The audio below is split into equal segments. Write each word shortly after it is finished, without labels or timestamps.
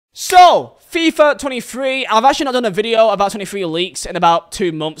So, FIFA 23, I've actually not done a video about 23 leaks in about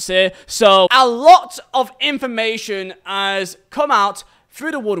 2 months here, so a lot of information has come out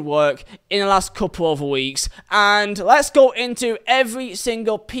through the woodwork in the last couple of weeks, and let's go into every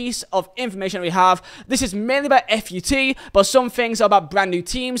single piece of information we have. This is mainly about FUT, but some things are about brand new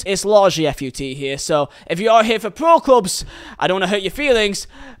teams. It's largely FUT here, so if you are here for pro clubs, I don't want to hurt your feelings,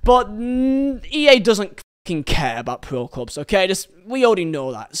 but EA doesn't care about pro clubs, okay? We already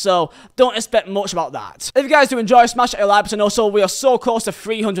know that, so don't expect much about that. If you guys do enjoy, smash a like button. Also, we are so close to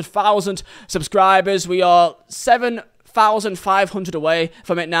 300,000 subscribers. We are 7,500 away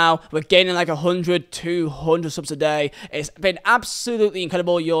from it now. We're gaining like 100, 200 subs a day. It's been absolutely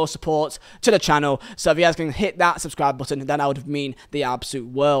incredible, your support to the channel. So if you guys can hit that subscribe button, then that would mean the absolute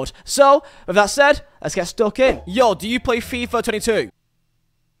world. So with that said, let's get stuck in. Yo, do you play FIFA 22?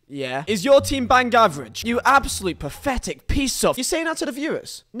 Yeah. Is your team bang average? You absolute pathetic piece of... You're saying that to the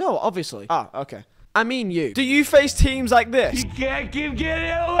viewers? No, obviously. Ah, okay. I mean you. Do you face teams like this? You can't keep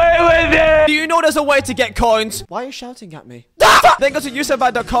getting away with it! Do you know there's a way to get coins? Why are you shouting at me? Then go to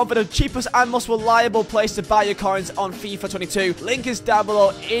userbuy.com for the cheapest and most reliable place to buy your coins on FIFA 22. Link is down below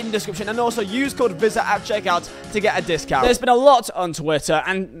in the description, and also use code Vizeh at checkout to get a discount. There's been a lot on Twitter,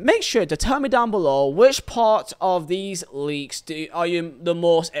 and make sure to tell me down below which part of these leaks are you the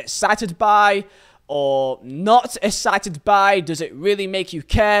most excited by, or not excited by. Does it really make you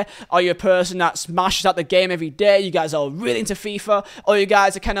care? Are you a person that smashes out the game every day? You guys are really into FIFA, or you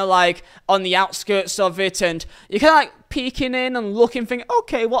guys are kind of like on the outskirts of it, and you're kind of like peeking in and looking, thinking,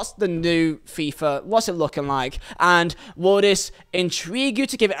 okay, what's the new FIFA? What's it looking like? And will this intrigue you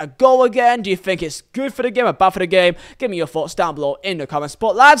to give it a go again? Do you think it's good for the game or bad for the game? Give me your thoughts down below in the comments.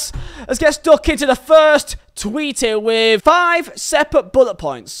 But lads, let's get stuck into the first tweet here with 5 separate bullet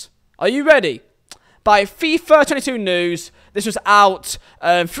points. Are you ready? By FIFA 22 News, this was out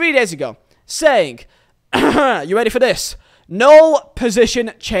 3 days ago, saying, you ready for this? No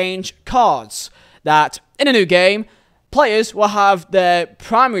position change cards. That in a new game, players will have their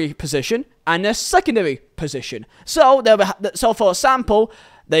primary position and their secondary position. So, for example,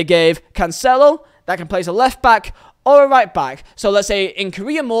 they gave Cancelo, that can play as a left back or a right back. So let's say in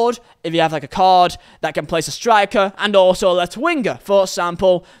career mode, if you have like a card that can place a striker and also a left winger, for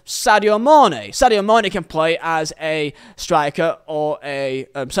example, Sadio Mane. Sadio Mane can play as a striker or a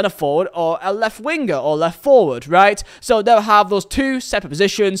centre forward or a left winger or left forward, right? So they'll have those 2 separate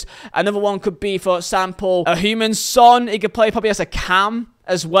positions. Another one could be, for example, a human Son. He could play probably as a cam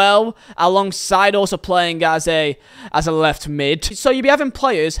as well, alongside also playing as a left mid. So you'll be having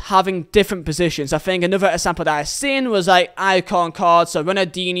players having different positions. I think another example that I've seen was like icon cards. So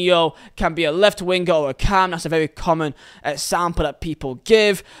Ronaldinho can be a left winger or a cam. That's a very common example that people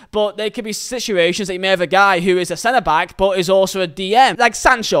give. But there could be situations that you may have a guy who is a centre back but is also a DM. Like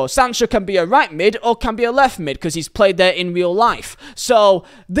Sancho. Sancho can be a right mid or can be a left mid because he's played there in real life. So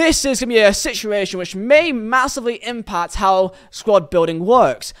this is going to be a situation which may massively impact how squad building works.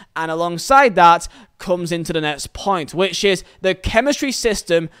 And alongside that comes into the next point, which is the chemistry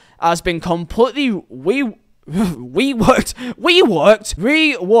system has been completely reworked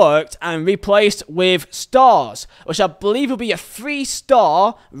and replaced with stars, which I believe will be a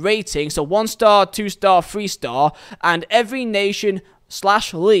 3-star rating. So 1 star, 2 star, 3 star, and every nation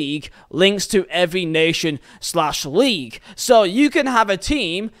 / league links to every nation / league. So you can have a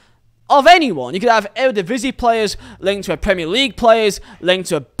team of anyone. You could have Vizeh players linked to a Premier League players, linked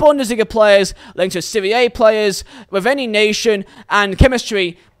to a Bundesliga players, linked to Serie A players, with any nation, and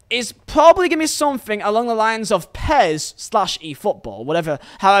chemistry is probably going to be something along the lines of PES / eFootball,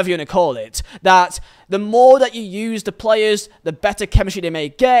 however you want to call it, that the more that you use the players, the better chemistry they may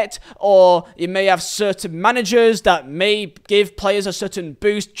get, or you may have certain managers that may give players a certain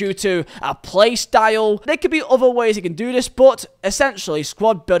boost due to a play style. There could be other ways you can do this, but essentially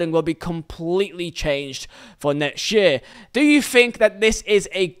squad building will be completely changed for next year. Do you think that this is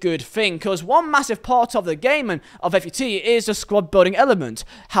a good thing? Because one massive part of the game and of FUT is the squad building element,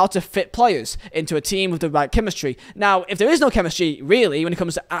 how to fit players into a team with the right chemistry. Now, if there is no chemistry really when it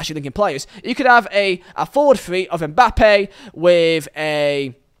comes to actually linking players, you could have a forward 3 of Mbappe with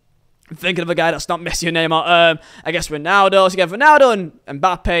a... I'm thinking of a guy that's not messing your name out. I guess Ronaldo. So you have Ronaldo and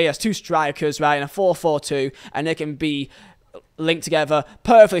Mbappe as 2 strikers, right, in a 4-4-2, and they can be linked together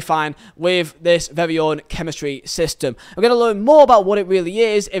perfectly fine with this very own chemistry system. We're going to learn more about what it really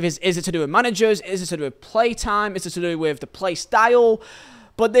is. Is it to do with managers? Is it to do with play time? Is it to do with the play style?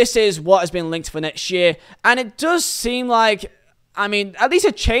 But this is what has been linked for next year, and it does seem like, I mean, at least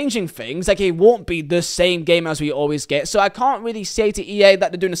they're changing things. Like, it won't be the same game as we always get. So I can't really say to EA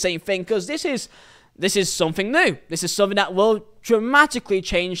that they're doing the same thing, because this is this is something new. This is something that will dramatically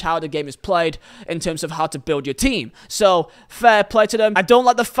change how the game is played in terms of how to build your team. So, fair play to them. I don't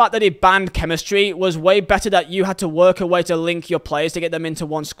like the fact that they banned chemistry. It was way better that you had to work a way to link your players to get them into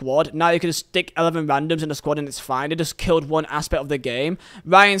one squad. Now you can just stick 11 randoms in a squad and it's fine. They just killed one aspect of the game.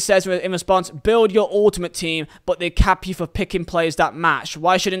 Ryan says in response, build your ultimate team, but they cap you for picking players that match.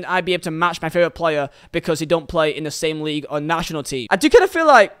 Why shouldn't I be able to match my favorite player because they don't play in the same league or national team? I do kind of feel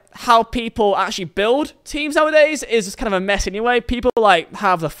like how people actually build teams nowadays is just kind of a mess anyway. People like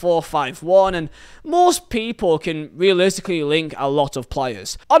have the 4-5-1 and most people can realistically link a lot of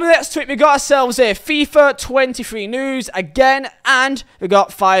players. On the next tweet, we got ourselves a FIFA 23 news again, and we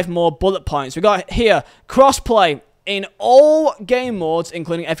got 5 more bullet points. We got here crossplay in all game modes,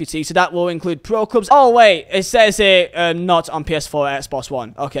 including FUT, so that will include pro clubs. Oh wait, it says it not on PS4 or Xbox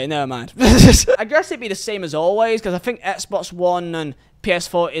One. Okay, never mind. I guess it'd be the same as always, because I think Xbox One and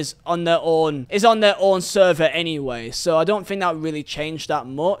PS4 is on their own server anyway, so I don't think that would really change that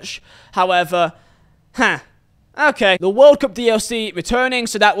much. However, okay, the World Cup DLC returning,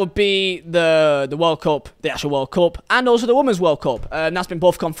 so that would be the World Cup, the actual World Cup, and also the Women's World Cup. That's been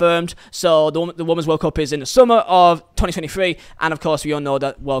both confirmed, so the Women's World Cup is in the summer of 2023, and of course we all know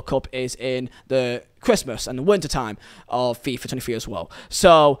that World Cup is in the Christmas and the winter time of FIFA 23 as well.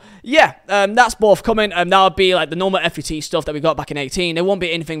 So yeah, that's both coming, and that'll be like the normal FUT stuff that we got back in 18. There won't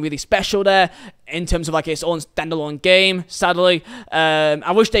be anything really special there in terms of like its own standalone game, sadly.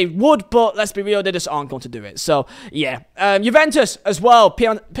 I wish they would, but let's be real, they just aren't going to do it. So yeah, Juventus as well, RIP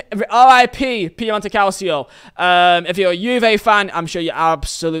Piemonte Calcio. If you're a Juve fan, I'm sure you're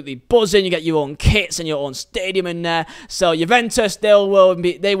absolutely buzzing. You get your own kits and your own stadium in there. So Juventus, they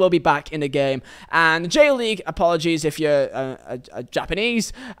will be back in the game. And J League, apologies if you're a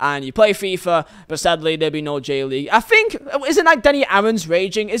Japanese and you play FIFA, but sadly there'll be no J League. I think, isn't like Danny Aaron's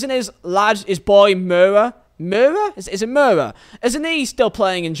raging? Isn't his boy Mura? Is it Mura? Isn't he still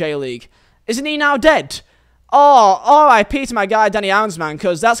playing in J League? Isn't he now dead? Oh, RIP to my guy Danny Aaron's, man,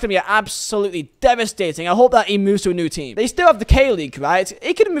 because that's going to be absolutely devastating. I hope that he moves to a new team. They still have the K League, right?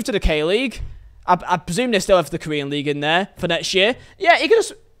 He could move to the K League. I presume they still have the Korean League in there for next year. Yeah, he could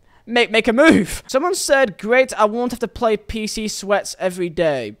just make a move. Someone said, great, I won't have to play PC sweats every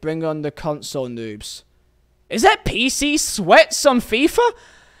day. Bring on the console noobs. Is that PC sweats on FIFA?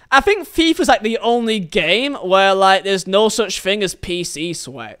 I think FIFA's like the only game where like there's no such thing as PC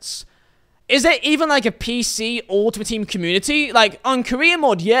sweats. Is there even like a PC Ultimate Team community? Like on career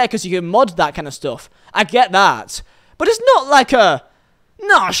mode, yeah, because you can mod that kind of stuff. I get that. But it's not like a...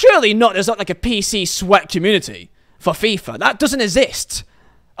 No, surely not. There's not like a PC sweat community for FIFA. That doesn't exist.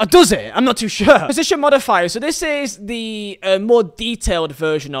 Or does it? I'm not too sure. Position modifier. So this is the more detailed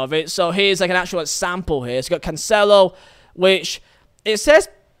version of it. So here's like an actual sample here. So you've got Cancelo, which it says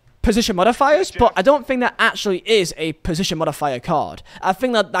position modifiers, but I don't think that actually is a position modifier card. I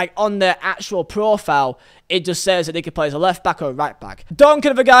think that like on their actual profile, it just says that they can play as a left back or a right back.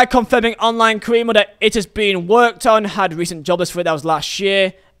 Duncan of a guy confirming online career mode that it has been worked on, had recent job list for it, that was last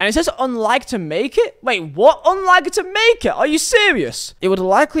year. And it says unlike to make it? Wait, what? Unlike to make it? Are you serious? It would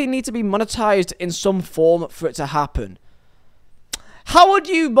likely need to be monetized in some form for it to happen. How would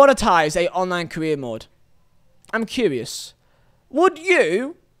you monetize a online career mode? I'm curious. Would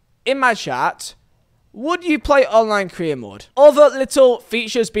you, in my chat, would you play online career mode? Other little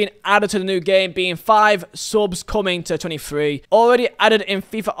features being added to the new game being 5 subs coming to 23. Already added in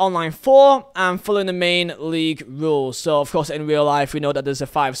FIFA Online 4 and following the main league rules. So of course in real life we know that there's a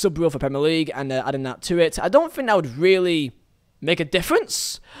 5 sub rule for Premier League and they're adding that to it. I don't think that would really make a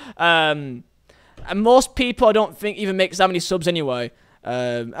difference. And most people I don't think even make that many subs anyway.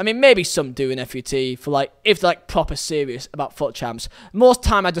 I mean, maybe some do in FUT for like, if they're like proper serious about FUT champs. Most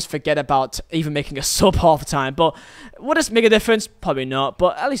time I just forget about even making a sub half the time, but would this make a difference? Probably not,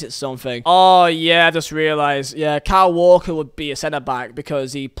 but at least it's something. Oh yeah, I just realised, yeah, Kyle Walker would be a centre-back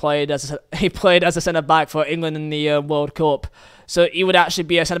because he played as a centre-back for England in the World Cup, so he would actually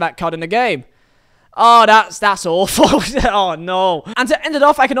be a centre-back card in the game. Oh, that's awful. Oh, no. And to end it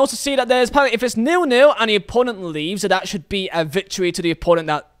off, I can also see that there's apparently, if it's 0-0 and the opponent leaves, that should be a victory to the opponent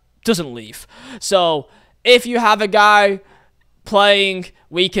that doesn't leave. So, if you have a guy playing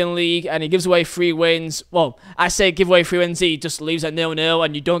weekend league and he gives away 3 wins, well, I say give away 3 wins, he just leaves at 0-0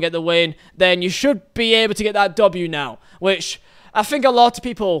 and you don't get the win, then you should be able to get that W now. Which, I think a lot of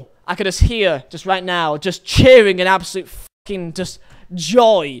people, I could just hear, just right now, just cheering an absolute fucking just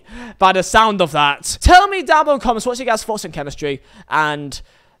joy by the sound of that. Tell me down below in the comments what's your guys' thoughts on chemistry and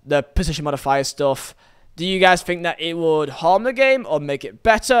the position modifier stuff. Do you guys think that it would harm the game or make it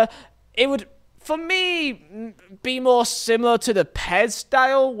better? It would For me, be more similar to the PES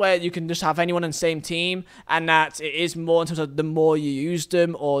style, where you can just have anyone on the same team, and that it is more in terms of the more you use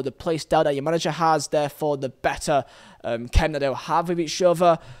them, or the play style that your manager has, therefore the better chem that they'll have with each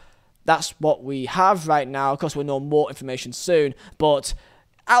other. That's what we have right now. Of course, we'll know more information soon, but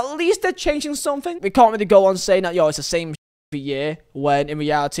at least they're changing something. We can't really go on saying that, yo, it's the same year, when in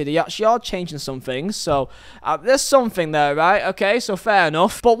reality they actually are changing some things. So there's something there, right? Okay, so fair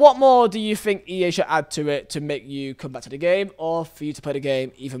enough. But what more do you think EA should add to it to make you come back to the game, or for you to play the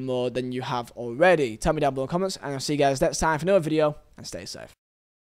game even more than you have already? Tell me down below in the comments, and I'll see you guys next time for another video, and stay safe.